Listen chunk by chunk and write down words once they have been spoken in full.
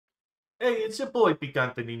Hey, it's your boy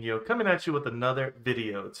Picante Nino coming at you with another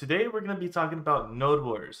video. Today we're going to be talking about Node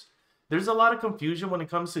Wars. There's a lot of confusion when it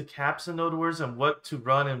comes to caps and Node Wars and what to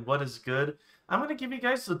run and what is good. I'm going to give you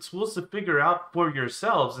guys the tools to figure out for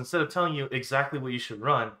yourselves instead of telling you exactly what you should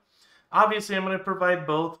run. Obviously, I'm going to provide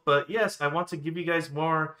both, but yes, I want to give you guys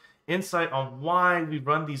more insight on why we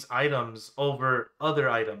run these items over other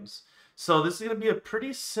items. So this is going to be a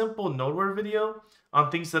pretty simple Node War video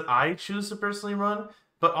on things that I choose to personally run.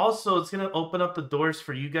 But also, it's going to open up the doors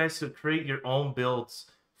for you guys to create your own builds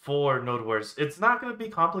for Node Wars. It's not going to be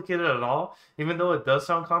complicated at all, even though it does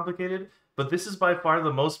sound complicated. But this is by far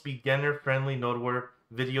the most beginner-friendly Node War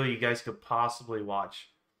video you guys could possibly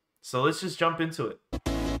watch. So let's just jump into it.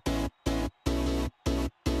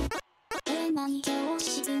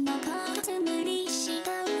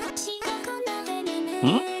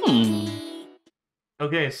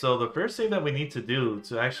 Okay, so the first thing that we need to do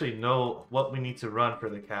to actually know what we need to run for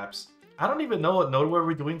the caps. I don't even know what Node War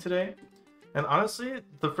we're doing today. And honestly,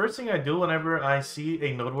 the first thing I do whenever I see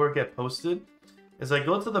a Node War get posted is I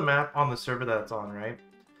go to the map on the server that it's on, right?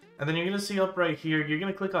 And then you're going to see up right here, you're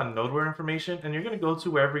going to click on Node War information and you're going to go to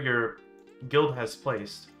wherever your guild has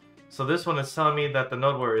placed. So this one is telling me that the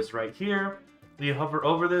Node War is right here. You hover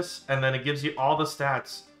over this and then it gives you all the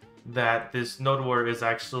stats that this Node War is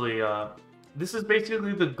actually... This is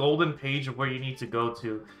basically the golden page of where you need to go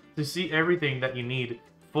to see everything that you need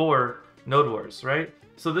for Node Wars, right?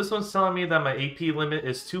 So this one's telling me that my AP limit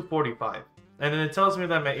is 245, and then it tells me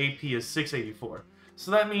that my AP is 684.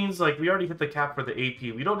 So that means, like, we already hit the cap for the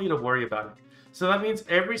AP. We don't need to worry about it. So that means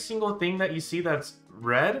every single thing that you see that's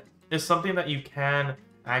red is something that you can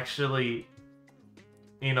actually,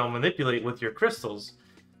 you know, manipulate with your crystals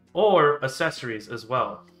or accessories as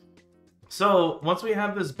well. So once we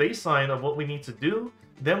have this baseline of what we need to do,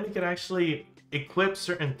 then we can actually equip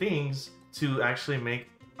certain things to actually make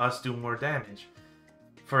us do more damage.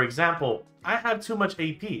 For example, I have too much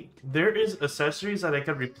AP. There is accessories that I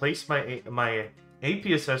could replace my AP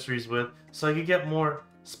accessories with so I could get more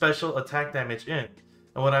special attack damage in.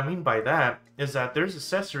 And what I mean by that is that there's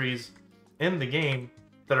accessories in the game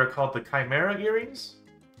that are called the Chimera earrings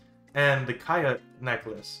and the Kaya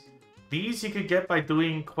necklace. These you could get by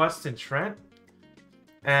doing quests in Trent.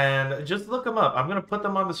 And just look them up. I'm going to put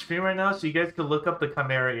them on the screen right now so you guys can look up the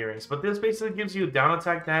Chimera earrings. But this basically gives you down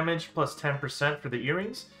attack damage plus 10% for the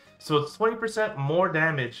earrings. So it's 20% more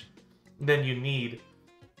damage than you need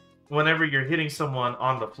whenever you're hitting someone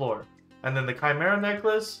on the floor. And then the Chimera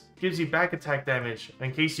necklace gives you back attack damage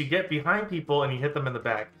in case you get behind people and you hit them in the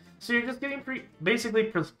back. So you're just getting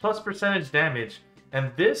basically plus percentage damage.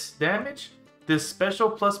 And this damage... This special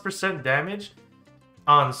plus percent damage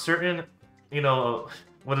on certain, you know,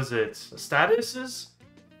 what is it, statuses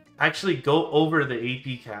actually go over the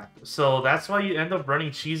AP cap. So that's why you end up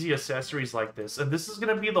running cheesy accessories like this. And this is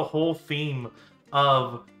going to be the whole theme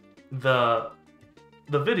of the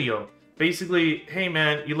video. Basically, hey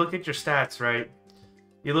man, you look at your stats, right?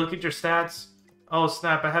 You look at your stats. Oh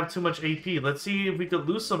snap, I have too much AP. Let's see if we could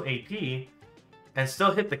lose some AP and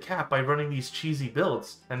still hit the cap by running these cheesy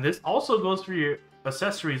builds. And this also goes for your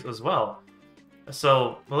accessories as well.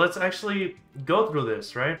 So let's actually go through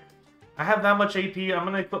this, right? I have that much AP. I'm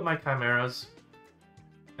going to equip my Chimeras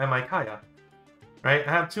and my Kaya, right?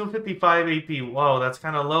 I have 255 AP. Whoa, that's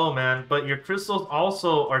kind of low, man. But your crystals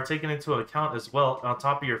also are taken into account as well on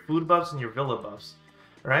top of your food buffs and your villa buffs,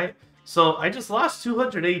 right? So I just lost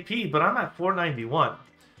 200 AP, but I'm at 491.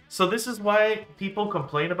 So this is why people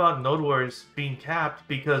complain about Node Wars being capped,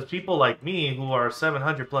 because people like me, who are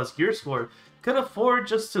 700 plus gear score, could afford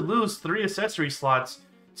just to lose 3 accessory slots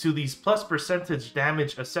to these plus percentage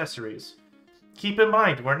damage accessories. Keep in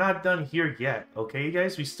mind, we're not done here yet, okay you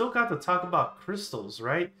guys? We still got to talk about crystals,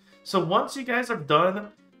 right? So once you guys are done,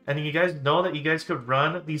 and you guys know that you guys could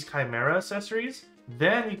run these Chimera accessories,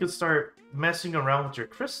 then you could start messing around with your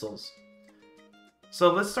crystals.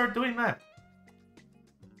 So let's start doing that.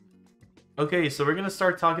 Okay, so we're going to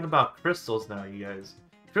start talking about crystals now, you guys.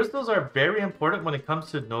 Crystals are very important when it comes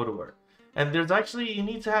to Node War. And there's actually, you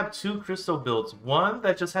need to have 2 crystal builds. One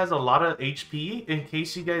that just has a lot of HP in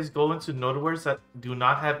case you guys go into Node Wars that do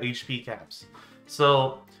not have HP caps.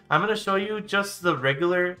 So, I'm going to show you just the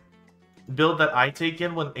regular build that I take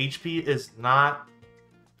in when HP is not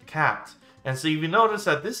capped. And so if you notice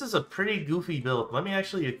that this is a pretty goofy build. Let me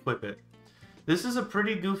actually equip it. This is a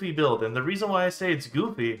pretty goofy build. And the reason why I say it's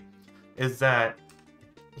goofy is that,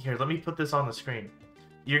 here, let me put this on the screen.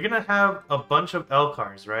 You're gonna have a bunch of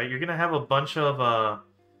L-cars, right? You're gonna have a bunch of,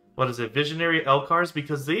 what is it, visionary L-cars,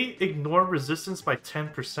 because they ignore resistance by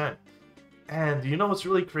 10%. And you know what's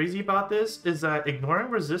really crazy about this is that ignoring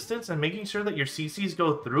resistance and making sure that your CCs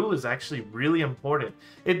go through is actually really important.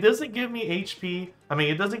 It doesn't give me HP, I mean,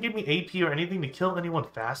 it doesn't give me AP or anything to kill anyone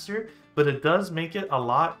faster, but it does make it a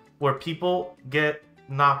lot where people get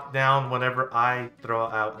knocked down whenever I throw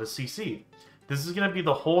out the CC. This is going to be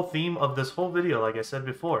the whole theme of this whole video, like I said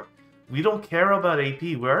before. We don't care about AP,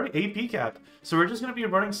 we're already AP capped, so we're just going to be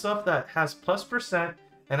running stuff that has +%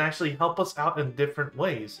 and actually help us out in different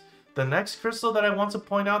ways. The next crystal that I want to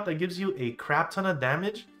point out that gives you a crap ton of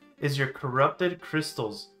damage is your corrupted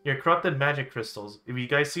crystals, your corrupted magic crystals. If you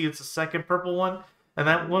guys see, it's the second purple one, and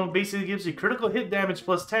that one basically gives you critical hit damage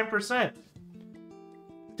plus 10%.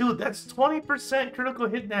 Dude, that's 20% critical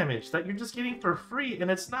hit damage that you're just getting for free, and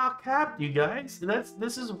it's not capped, you guys.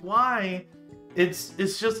 This is why it's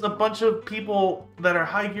just a bunch of people that are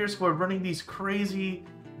high gears who are running these crazy,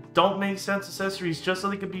 don't make sense accessories just so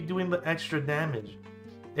they could be doing the extra damage.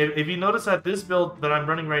 If you notice that this build that I'm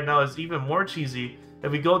running right now is even more cheesy,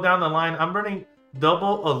 if we go down the line, I'm running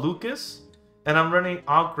double a Lucas and I'm running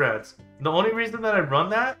Alcrads. The only reason that I run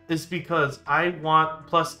that is because I want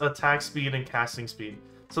plus attack speed and casting speed.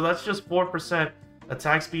 So that's just 4%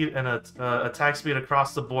 attack speed and attack speed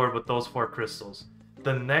across the board with those 4 crystals.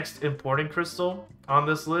 The next important crystal on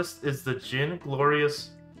this list is the Jin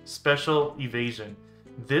Glorious Special Evasion.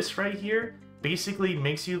 This right here basically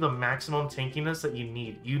makes you the maximum tankiness that you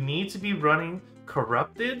need. You need to be running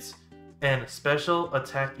Corrupteds and Special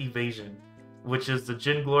Attack Evasion, which is the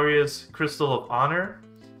Jin Glorious Crystal of Honor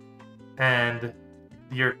and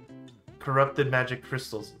your Corrupted Magic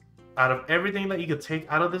Crystals. Out of everything that you could take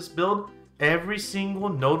out of this build, every single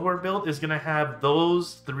Node War build is going to have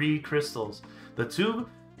those 3 crystals. The 2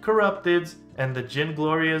 Corrupteds and the Jin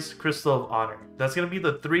Glorious Crystal of Honor. That's going to be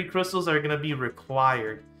the 3 crystals that are going to be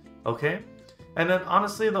required. Okay? And then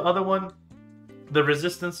honestly, the other one, the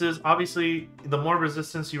resistances, obviously, the more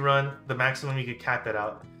resistance you run, the maximum you can cap it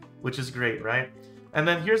out, which is great, right? And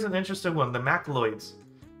then here's an interesting one, the Macaloids.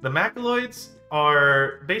 The Macaloids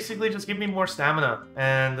are basically just give me more stamina,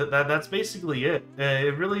 and that's basically it.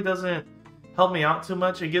 It really doesn't help me out too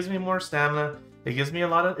much. It gives me more stamina. It gives me a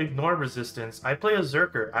lot of ignore resistance. I play a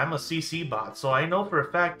Zerker. I'm a CC bot, so I know for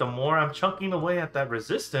a fact the more I'm chunking away at that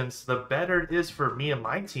resistance, the better it is for me and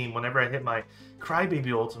my team whenever I hit my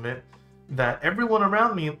Crybaby ultimate, that everyone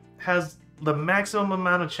around me has the maximum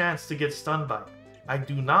amount of chance to get stunned by. I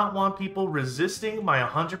do not want people resisting my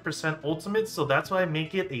 100% ultimate, so that's why I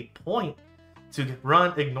make it a point to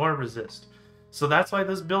run ignore resist. So that's why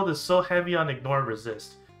this build is so heavy on ignore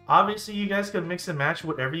resist. Obviously, you guys can mix and match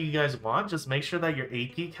whatever you guys want. Just make sure that your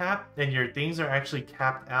AP cap and your things are actually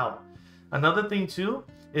capped out. Another thing too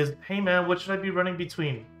is, hey man, what should I be running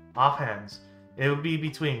between offhands? It would be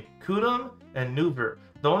between Kudum and Nuver.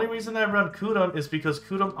 The only reason I run Kudum is because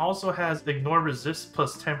Kudum also has ignore resist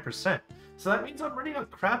plus 10%. So that means I'm running a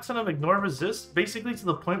crap ton of ignore resist, basically to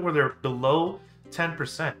the point where they're below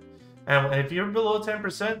 10%. And if you're below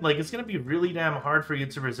 10%, like, it's going to be really damn hard for you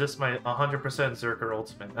to resist my 100% Zerker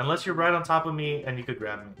ultimate. Unless you're right on top of me and you could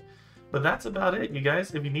grab me. But that's about it, you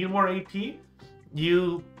guys. If you need more AP,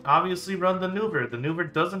 you obviously run the Nuver. The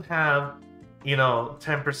Nuver doesn't have, you know,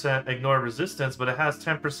 10% ignore resistance, but it has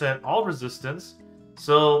 10% all resistance.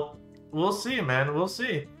 So, we'll see, man. We'll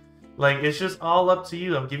see. Like, it's just all up to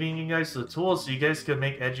you. I'm giving you guys the tools so you guys can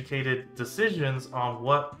make educated decisions on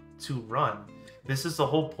what to run. This is the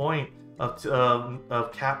whole point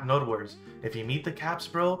of cap node wars. If you meet the caps,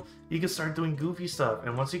 bro, you can start doing goofy stuff.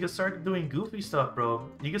 And once you can start doing goofy stuff, bro,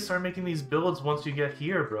 you can start making these builds once you get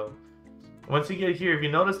here, bro. Once you get here, if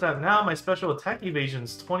you notice that now my special attack evasion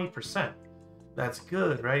is 20%. That's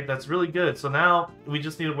good, right? That's really good. So now we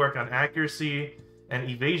just need to work on accuracy and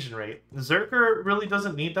evasion rate. Zerker really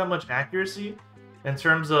doesn't need that much accuracy in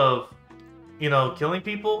terms of, you know, killing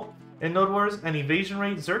people in Node Wars, and evasion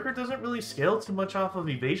rate. Zerker doesn't really scale too much off of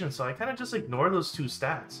evasion, so I kind of just ignore those 2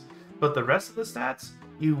 stats. But the rest of the stats,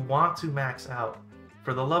 you want to max out.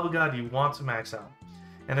 For the love of God, you want to max out.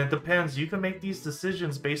 And it depends. You can make these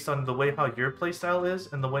decisions based on the way how your playstyle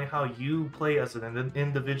is and the way how you play as an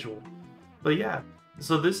individual. But yeah,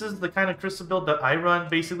 so this is the kind of crystal build that I run.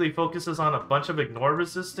 Basically focuses on a bunch of ignore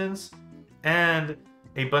resistance and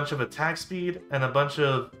a bunch of attack speed and a bunch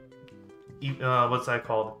of, what's that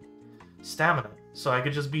called? Stamina. So I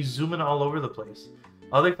could just be zooming all over the place.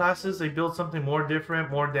 Other classes, they build something more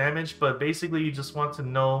different, more damage, but basically you just want to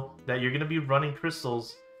know that you're going to be running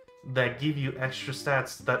crystals that give you extra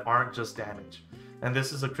stats that aren't just damage. And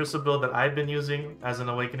this is a crystal build that I've been using as an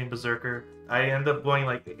Awakening Berserker. I end up going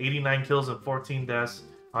like 89 kills and 14 deaths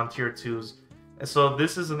on tier 2s. And so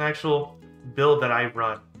this is an actual build that I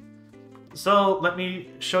run. So let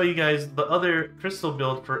me show you guys the other crystal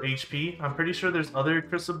build for HP. I'm pretty sure there's other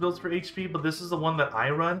crystal builds for HP, but this is the one that I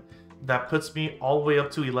run that puts me all the way up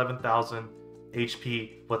to 11,000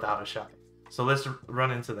 HP without a shot. So let's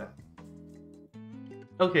run into that.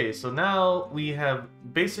 Okay, so now we have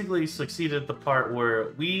basically succeeded the part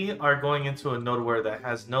where we are going into a node where that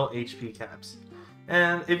has no HP caps.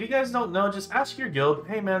 And if you guys don't know, just ask your guild,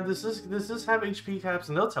 hey man, does this have HP caps?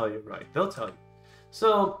 And they'll tell you, right? They'll tell you.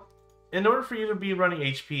 So in order for you to be running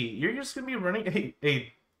HP, you're just going to be running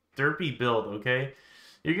a derpy build, okay?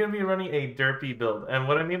 You're going to be running a derpy build. And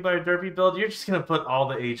what I mean by a derpy build, you're just going to put all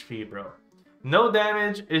the HP, bro. No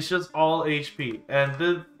damage, it's just all HP.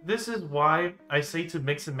 And this is why I say to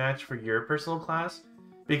mix and match for your personal class.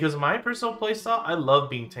 Because my personal playstyle, I love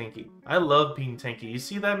being tanky. I love being tanky. You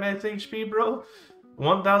see that max HP, bro?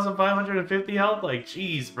 1,550 health? Like,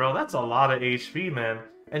 jeez, bro, that's a lot of HP, man.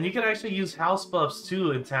 And you can actually use house buffs,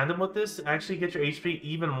 too, in tandem with this to actually get your HP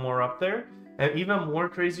even more up there. And even more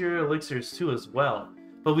crazier elixirs, too, as well.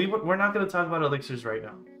 But we're not going to talk about elixirs right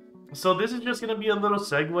now. So this is just going to be a little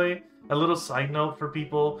segue, a little side note for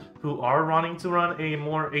people who are wanting to run a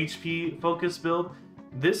more HP-focused build.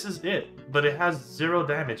 This is it, but it has 0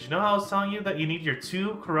 damage. You know how I was telling you that you need your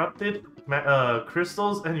 2 corrupted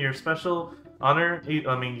crystals and your special honor,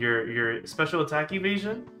 your special attack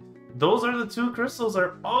evasion? Those are the 2 crystals that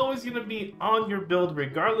are always going to be on your build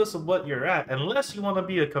regardless of what you're at, unless you want to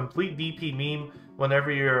be a complete DP meme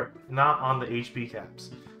whenever you're not on the HP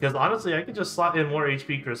caps. Because honestly, I could just slot in more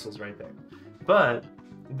HP crystals right there. But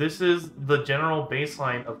this is the general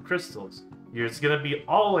baseline of crystals. It's going to be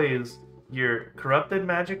always your corrupted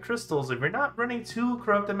magic crystals. If you're not running 2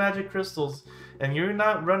 corrupted magic crystals and you're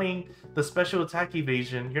not running the special attack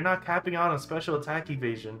evasion, you're not capping out on special attack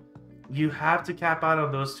evasion, you have to cap out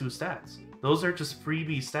on those 2 stats. Those are just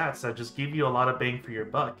freebie stats that just give you a lot of bang for your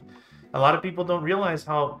buck. A lot of people don't realize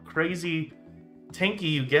how crazy tanky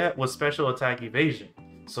you get with special attack evasion.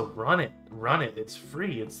 So run it, it's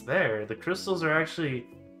free, it's there. The crystals are actually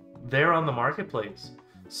there on the marketplace.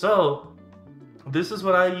 So this is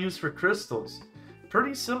what I use for crystals.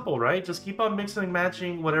 Pretty simple, right? Just keep on mixing and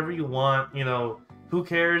matching whatever you want. You know, who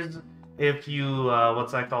cares if you,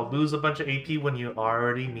 what's that called, lose a bunch of AP when you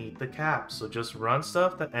already meet the cap. So just run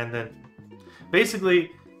stuff and then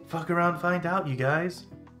basically fuck around, find out, you guys.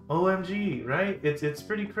 OMG, right? It's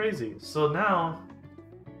pretty crazy. So now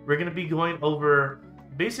we're gonna be going over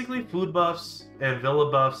basically food buffs and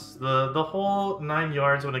villa buffs, the whole 9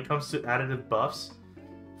 yards when it comes to additive buffs.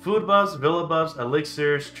 Food buffs, villa buffs,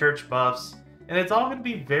 elixirs, church buffs, and it's all going to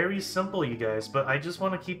be very simple, you guys, but I just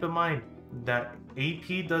want to keep in mind that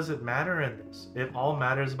AP doesn't matter in this. It all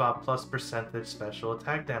matters about plus percentage special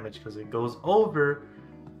attack damage because it goes over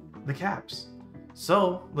the caps.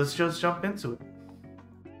 So let's just jump into it.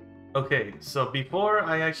 Okay, so before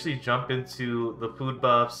I actually jump into the food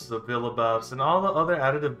buffs, the villa buffs, and all the other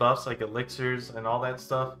additive buffs like elixirs and all that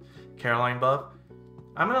stuff, Caroline buff,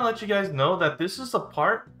 I'm going to let you guys know that this is a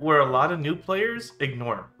part where a lot of new players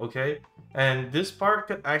ignore, okay? And this part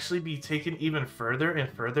could actually be taken even further and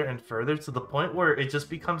further and further to the point where it just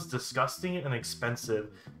becomes disgusting and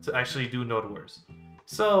expensive to actually do node wars.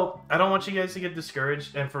 So I don't want you guys to get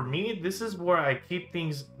discouraged, and for me, this is where I keep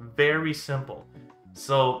things very simple.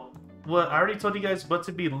 So what I already told you guys what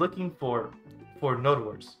to be looking for node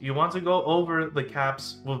wars. You want to go over the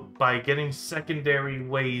caps by getting secondary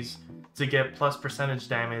ways to get plus percentage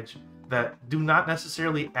damage that do not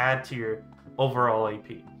necessarily add to your overall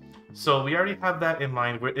AP. So we already have that in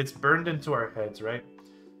mind, where it's burned into our heads, right?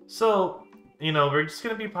 So, you know, we're just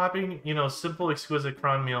going to be popping, you know, simple exquisite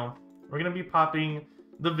crown meal. We're going to be popping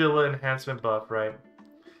the villa enhancement buff, right?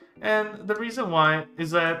 And the reason why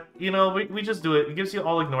is that, you know, we just do it. It gives you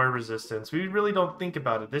all ignore resistance. We really don't think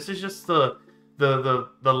about it. This is just the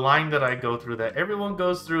line that I go through, that everyone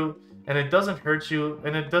goes through, and it doesn't hurt you,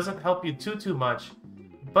 and it doesn't help you too much,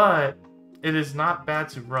 but it is not bad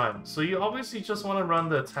to run. So you obviously just want to run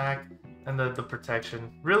the attack and the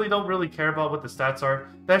protection. Really don't care about what the stats are.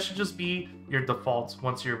 That should just be your default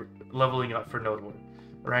once you're leveling up for node war,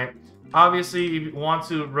 right? Obviously, you want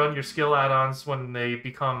to run your skill add-ons when they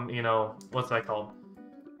become, you know, what's that called?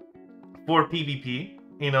 For PvP,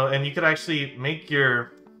 you know, and you could actually make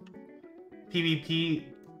your PvP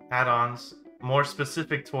add-ons more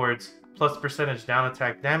specific towards plus percentage down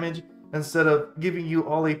attack damage instead of giving you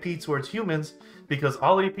all AP towards humans, because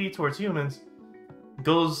all AP towards humans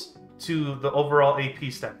goes to the overall AP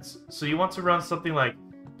stats. So you want to run something like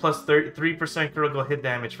plus 3% critical hit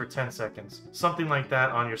damage for 10 seconds. Something like that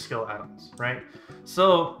on your skill add-ons, right?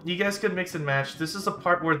 So you guys can mix and match. This is a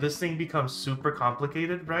part where this thing becomes super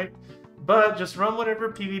complicated, right? But just run whatever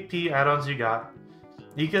PvP add-ons you got.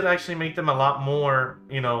 You could actually make them a lot more,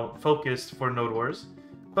 you know, focused for Node Wars.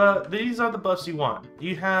 But these are the buffs you want.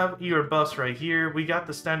 You have your buffs right here. We got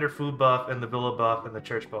the standard food buff and the villa buff and the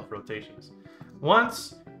church buff rotations.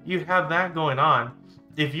 Once you have that going on,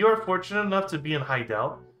 if you're fortunate enough to be in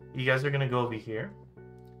Hideout, you guys are going to go over here.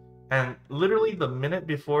 And literally the minute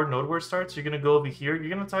before Node Wars starts, you're going to go over here.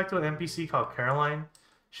 You're going to talk to an NPC called Caroline.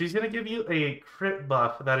 She's going to give you a crit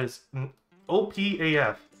buff that is OP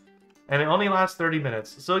AF. And it only lasts 30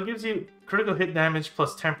 minutes. So it gives you critical hit damage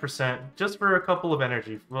plus 10% just for a couple of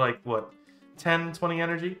energy. Like, what? 10, 20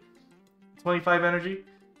 energy? 25 energy?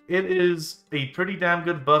 It is a pretty damn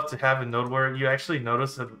good buff to have in Node War. You actually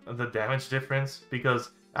notice the damage difference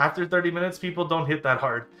because after 30 minutes, people don't hit that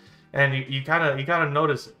hard. And you kind of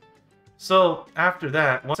notice it. So after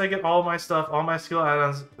that, once I get all my stuff, all my skill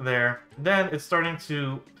add-ons there, then it's starting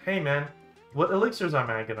to, hey man, what elixirs am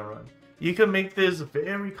I gonna run? You can make this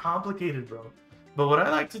very complicated, bro. But what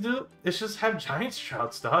I like to do is just have Giant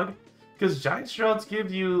Shrouds, dog. Because Giant Shrouds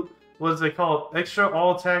give you, what is they called? Extra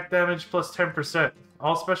all attack damage plus 10%.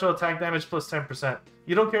 All special attack damage plus 10%.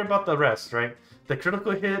 You don't care about the rest, right? The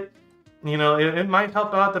critical hit, you know, it might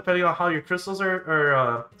help out depending on how your crystals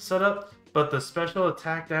are set up. But the special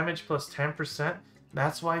attack damage plus 10%,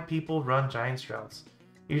 that's why people run Giant Shrouds.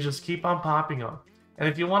 You just keep on popping them. And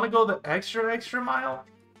if you want to go the extra mile,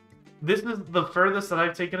 this is the furthest that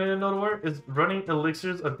I've taken it in Node War, is running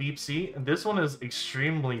elixirs of Deep Sea, and this one is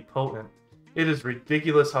extremely potent. It is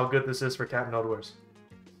ridiculous how good this is for Cap Node Wars.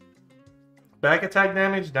 Back attack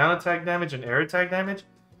damage, down attack damage, and air attack damage,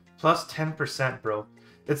 plus 10%, bro.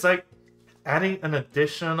 It's like adding an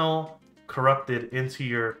additional corrupted into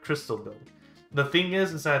your crystal build. The thing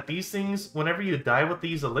is that these things, whenever you die with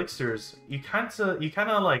these elixirs, you kind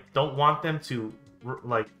of like don't want them to,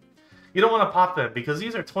 like, you don't want to pop them because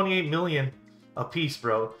these are 28 million a piece,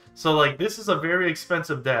 bro. So like this is a very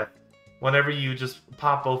expensive death whenever you just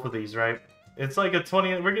pop both of these, right? It's like a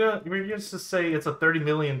 20, we're gonna just say it's a 30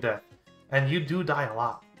 million death, and you do die a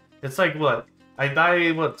lot. It's like what? I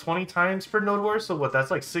die what 20 times per Node War, so what?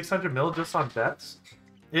 That's like 600 mil just on deaths.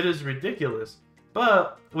 It is ridiculous.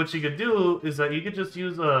 But what you could do is that you could just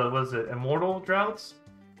use what is it, Immortal Droughts,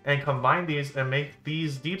 and combine these and make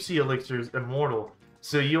these Deep Sea Elixirs immortal.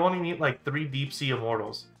 So you only need like 3 Deep Sea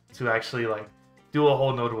Immortals to actually like do a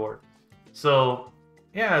whole Node War. So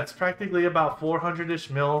yeah, it's practically about 400-ish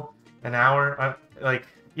mil an hour.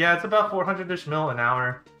 Yeah, it's about 400-ish mil an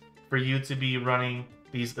hour for you to be running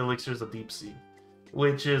these Elixirs of Deep Sea,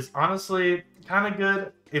 which is honestly kind of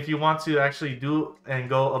good if you want to actually do and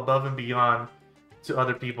go above and beyond to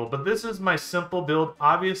other people. But this is my simple build.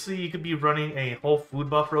 Obviously, you could be running a whole food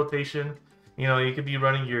buff rotation. You know, you could be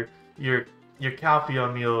running your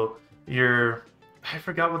Calpheon meal, I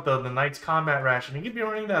forgot what the Knight's Combat Ration. You could be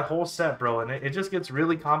running that whole set, bro, and it just gets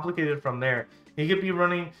really complicated from there. You could be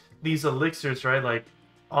running these elixirs, right? Like,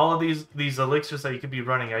 all of these elixirs that you could be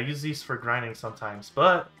running. I use these for grinding sometimes,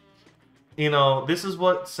 but, you know, this is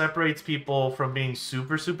what separates people from being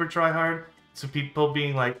super tryhard to people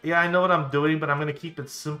being like, yeah, I know what I'm doing, but I'm going to keep it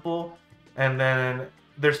simple. And then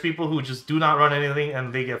there's people who just do not run anything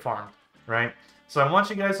and they get farmed, right? So I want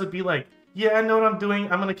you guys to be like, yeah, I know what I'm doing.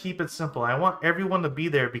 I'm going to keep it simple. I want everyone to be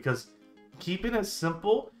there because keeping it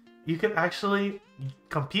simple, you can actually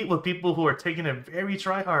compete with people who are taking it very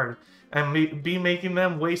try-hard and be making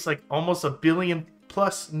them waste like almost $1 billion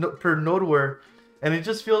plus per Node War. And it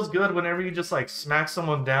just feels good whenever you just like smack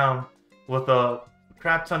someone down with a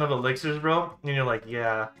crap ton of elixirs, bro. And you're like,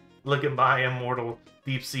 yeah, look at my immortal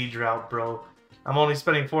Deep Sea Drought, bro. I'm only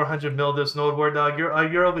spending 400 mil this Node War, dog.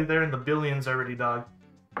 You're over there in the billions already, dog.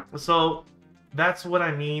 So that's what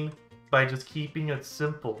I mean by just keeping it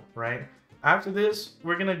simple, right? After this,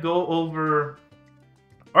 we're gonna go over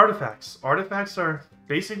artifacts. Artifacts are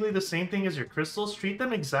basically the same thing as your crystals. Treat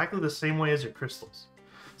them exactly the same way as your crystals.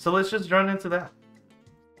 So let's just run into that.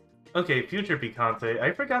 Okay, Future Picante.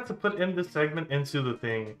 I forgot to put in this segment into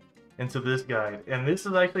this guide. And this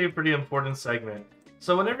is actually a pretty important segment.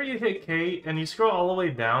 So whenever you hit K and you scroll all the way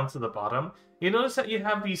down to the bottom, you notice that you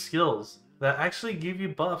have these skills that actually give you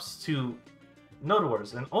buffs to Node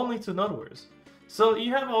Wars, and only to Node Wars. So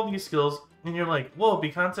you have all these skills, and you're like, whoa,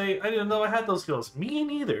 Picante, I didn't know I had those skills. Me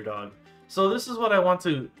neither, dog. So this is what I want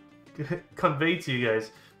to convey to you guys.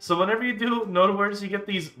 So whenever you do Node Wars, you get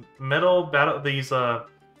these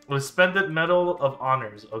Resplendent Medal of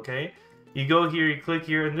Honors, okay? You go here, you click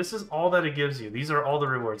here, and this is all that it gives you. These are all the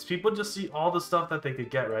rewards. People just see all the stuff that they could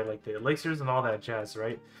get, right? Like the elixirs and all that jazz,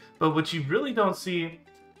 right? But what you really don't see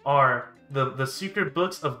are the secret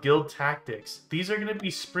books of guild tactics. These are going to be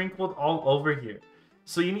sprinkled all over here.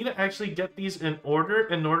 So you need to actually get these in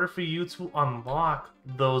order for you to unlock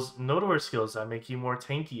those Nodor skills that make you more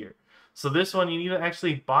tankier. So this one, you need to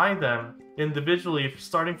actually buy them individually,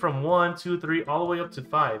 starting from 1, 2, 3, all the way up to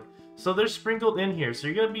 5. So they're sprinkled in here. So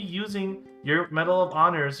you're going to be using your Medal of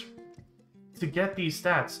Honors to get these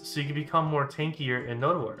stats so you can become more tankier in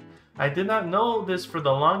Nodor. I did not know this for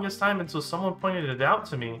the longest time until someone pointed it out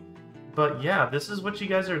to me. But yeah, this is what you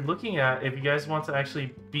guys are looking at if you guys want to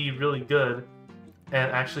actually be really good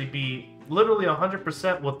and actually be literally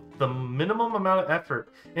 100% with the minimum amount of effort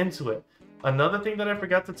into it. Another thing that I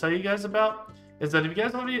forgot to tell you guys about is that if you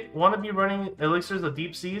guys want to be running Elixirs of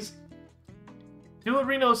Deep Seas, do a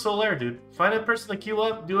Reno Solaire, dude. Find a person to queue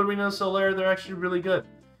up, do a Reno Solaire, they're actually really good.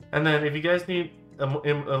 And then if you guys need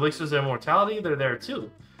Elixirs of Immortality, they're there too.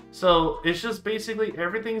 So it's just basically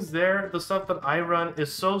everything's there. The stuff that I run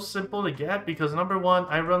is so simple to get because number one,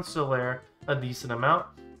 I run Solaire a decent amount.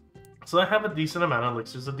 So I have a decent amount of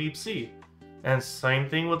Elixirs of Deep Sea. And same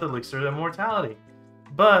thing with Elixir of Immortality.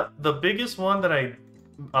 But the biggest one that a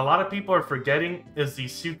lot of people are forgetting is the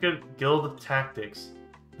Secret Guild Tactics.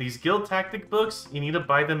 These guild tactic books, you need to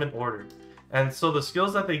buy them in order. And so the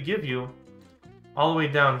skills that they give you, all the way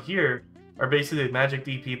down here, are basically Magic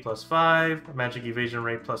DP plus 5, Magic Evasion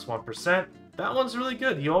Rate plus 1%. That one's really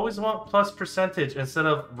good. You always want plus percentage instead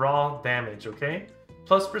of raw damage, okay?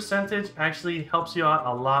 Plus percentage actually helps you out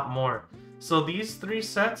a lot more. So these 3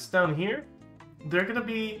 sets down here, they're going to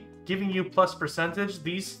be giving you plus percentage.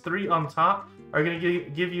 These 3 on top are going to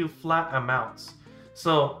give you flat amounts.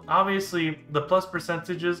 So obviously the plus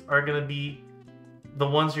percentages are going to be the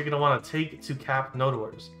ones you're going to want to take to cap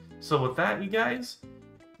Nodors. So with that, you guys,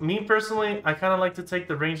 me personally, I kind of like to take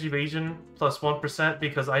the range evasion plus 1%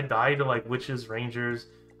 because I die to like witches, rangers,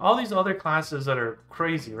 all these other classes that are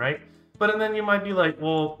crazy, right? But and then you might be like,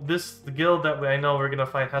 well, the guild that I know we're going to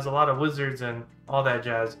fight has a lot of wizards and all that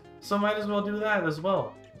jazz. So might as well do that as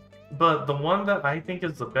well. But the one that I think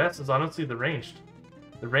is the best is honestly the ranged.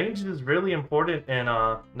 The ranged is really important in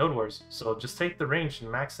Node Wars. So just take the ranged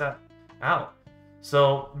and max that out.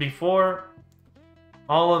 So before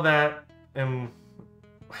all of that, we're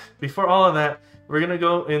going to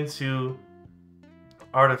go into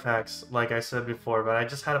artifacts, like I said before, but I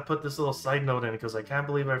just had to put this little side note in because I can't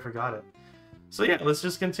believe I forgot it. So yeah, let's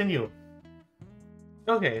just continue.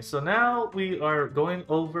 Okay, so now we are going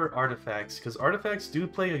over artifacts, because artifacts do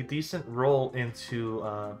play a decent role into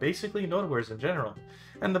basically Node Wars in general.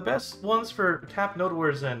 And the best ones for capped Node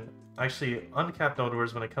Wars and actually uncapped Node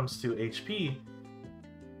Wars when it comes to HP,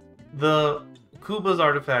 the Kuba's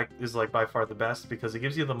artifact is like by far the best because it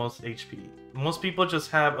gives you the most HP. Most people just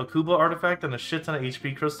have a Kuba artifact and a shit ton of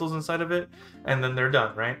HP crystals inside of it, and then they're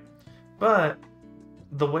done, right? But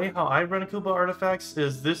the way how I run Kuba artifacts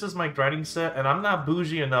is this is my grinding set, and I'm not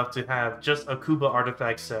bougie enough to have just a Kuba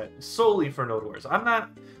artifact set solely for Node Wars. I'm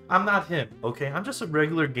not him, okay? I'm just a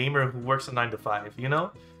regular gamer who works a 9 to 5, you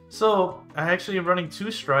know? So I actually am running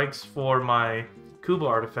 2 strikes for my Kuba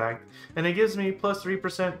artifact, and it gives me plus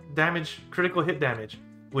 3% damage, critical hit damage,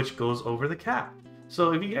 which goes over the cap.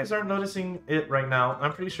 So if you guys aren't noticing it right now,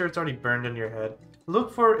 I'm pretty sure it's already burned in your head.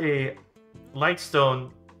 Look for a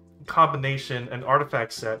Lightstone combination and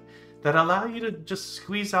artifact set that allow you to just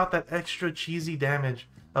squeeze out that extra cheesy damage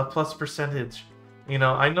of plus percentage. You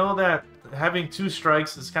know, I know that having 2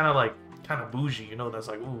 strikes is kind of bougie, you know, that's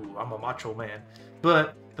like, ooh, I'm a macho man.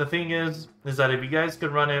 But the thing is that if you guys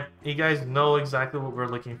could run it, you guys know exactly what we're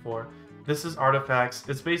looking for. This is artifacts.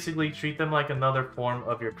 It's basically treat them like another form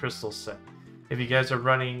of your crystal set. If you guys are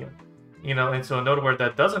running, you know, into a Node Ward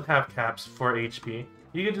that doesn't have caps for HP,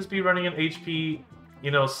 you could just be running an HP,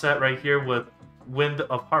 you know, set right here with Wind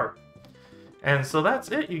of Heart. And so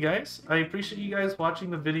that's it, you guys. I appreciate you guys watching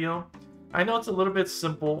the video. I know it's a little bit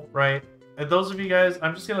simple, right? And those of you guys,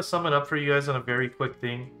 I'm just going to sum it up for you guys in a very quick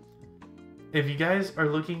thing. If you guys are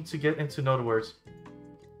looking to get into Node Wars,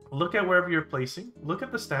 look at wherever you're placing. Look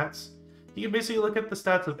at the stats. You can basically look at the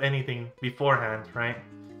stats of anything beforehand, right?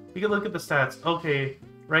 You can look at the stats. Okay,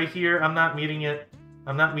 right here, I'm not meeting it.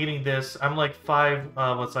 I'm not meeting this. I'm like 5,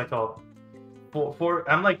 what's that called? 4,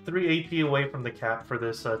 I'm like 3 AP away from the cap for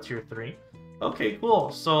this tier 3. Okay,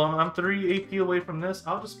 cool. So I'm 3 AP away from this.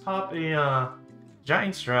 I'll just pop a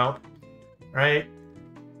Giant Stroud, right?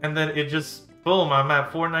 And then it just, boom, I'm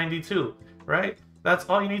at 492, right? That's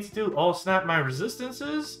all you need to do. Oh, snap, my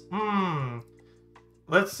resistances?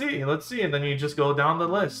 Let's see. And then you just go down the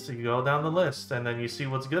list. You go down the list, and then you see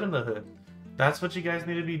what's good in the hood. That's what you guys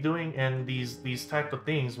need to be doing in these type of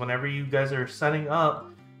things. Whenever you guys are setting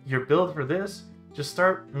up your build for this, just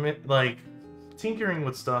start like tinkering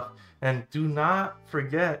with stuff, and do not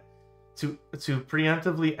forget to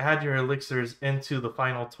preemptively add your elixirs into the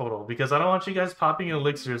final total, because I don't want you guys popping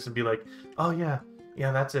elixirs and be like, oh yeah,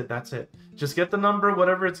 that's it. Just get the number,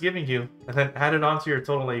 whatever it's giving you, and then add it onto your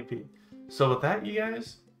total AP. So with that, you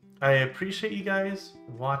guys, I appreciate you guys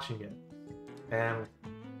watching it. And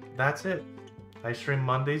that's it. I stream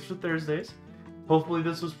Mondays to Thursdays. Hopefully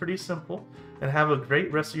this was pretty simple, and have a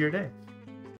great rest of your day.